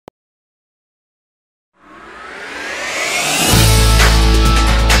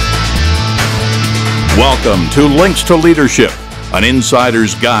Welcome to Links to Leadership, an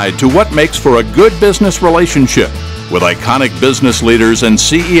insider's guide to what makes for a good business relationship with iconic business leaders and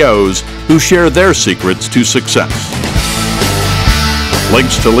CEOs who share their secrets to success.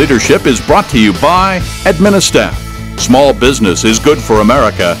 Links to Leadership is brought to you by Administaff. Small business is good for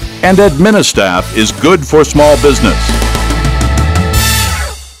America, and Administaff is good for small business.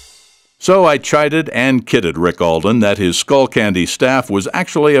 So I chided and kidded Rick Alden that his Skullcandy staff was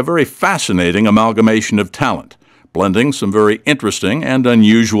actually a very fascinating amalgamation of talent, blending some very interesting and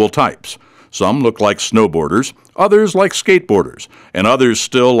unusual types. Some look like snowboarders, others like skateboarders, and others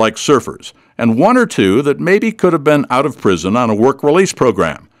still like surfers, and one or two that maybe could have been out of prison on a work release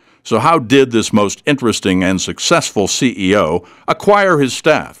program. So how did this most interesting and successful CEO acquire his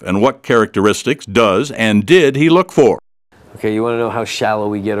staff, and what characteristics does and did he look for? Okay, you want to know how shallow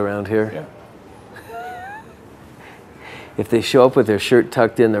we get around here? Yeah. If they show up with their shirt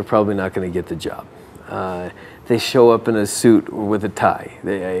tucked in, they're probably not going to get the job. If they show up in a suit or with a tie,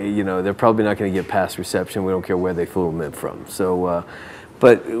 they're probably not going to get past reception. We don't care where they flew them in from. So,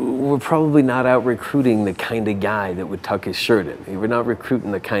 but we're probably not out recruiting the kind of guy that would tuck his shirt in. We're not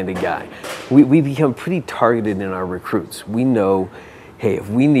recruiting the kind of guy. We become pretty targeted in our recruits. We know, hey, if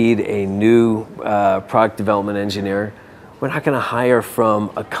we need a new product development engineer, we're not going to hire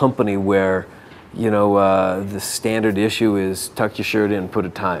from a company where, the standard issue is tuck your shirt in, put a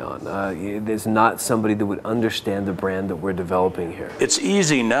tie on. There's not somebody that would understand the brand that we're developing here. It's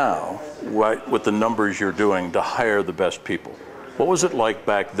easy now, right, with the numbers you're doing, to hire the best people. What was it like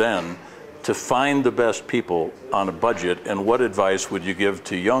back then to find the best people on a budget, and what advice would you give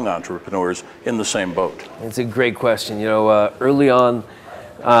to young entrepreneurs in the same boat? It's a great question. Early on,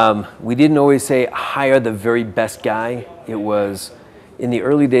 we didn't always say hire the very best guy. It was, in the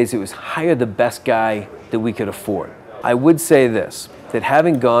early days, it was hire the best guy that we could afford. I would say this, that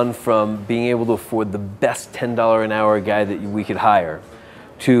having gone from being able to afford the best $10 an hour guy that we could hire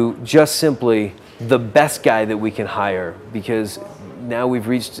to just simply the best guy that we can hire, because now we've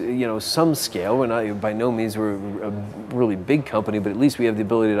reached some scale. We're not, by no means we're a really big company, but at least we have the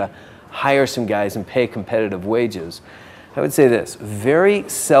ability to hire some guys and pay competitive wages. I would say this, very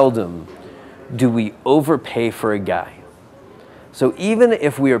seldom do we overpay for a guy. So even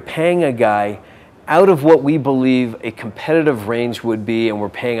if we are paying a guy out of what we believe a competitive range would be, and we're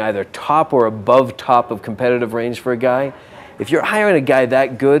paying either top or above top of competitive range for a guy, if you're hiring a guy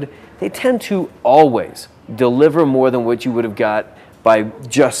that good, they tend to always deliver more than what you would have got by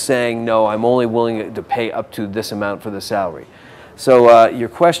just saying, no, I'm only willing to pay up to this amount for the salary. So your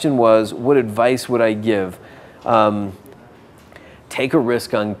question was, what advice would I give? Take a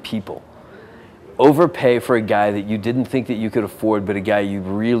risk on people. Overpay for a guy that you didn't think that you could afford, but a guy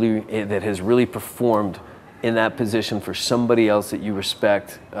that has really performed in that position for somebody else that you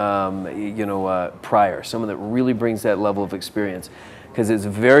respect, prior. Someone that really brings that level of experience. Because it's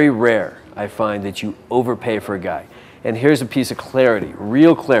very rare, I find, that you overpay for a guy. And here's a piece of clarity,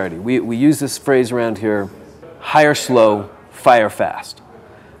 real clarity. We use this phrase around here, hire slow, fire fast.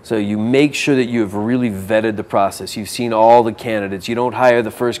 So you make sure that you have really vetted the process. You've seen all the candidates. You don't hire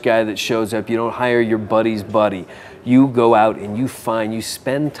the first guy that shows up. You don't hire your buddy's buddy. You go out and you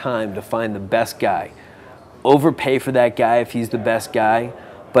spend time to find the best guy. Overpay for that guy if he's the best guy.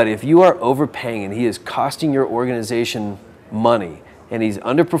 But if you are overpaying and he is costing your organization money and he's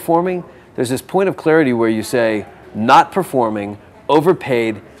underperforming, there's this point of clarity where you say, not performing,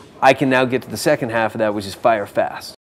 overpaid, I can now get to the second half of that, which is fire fast.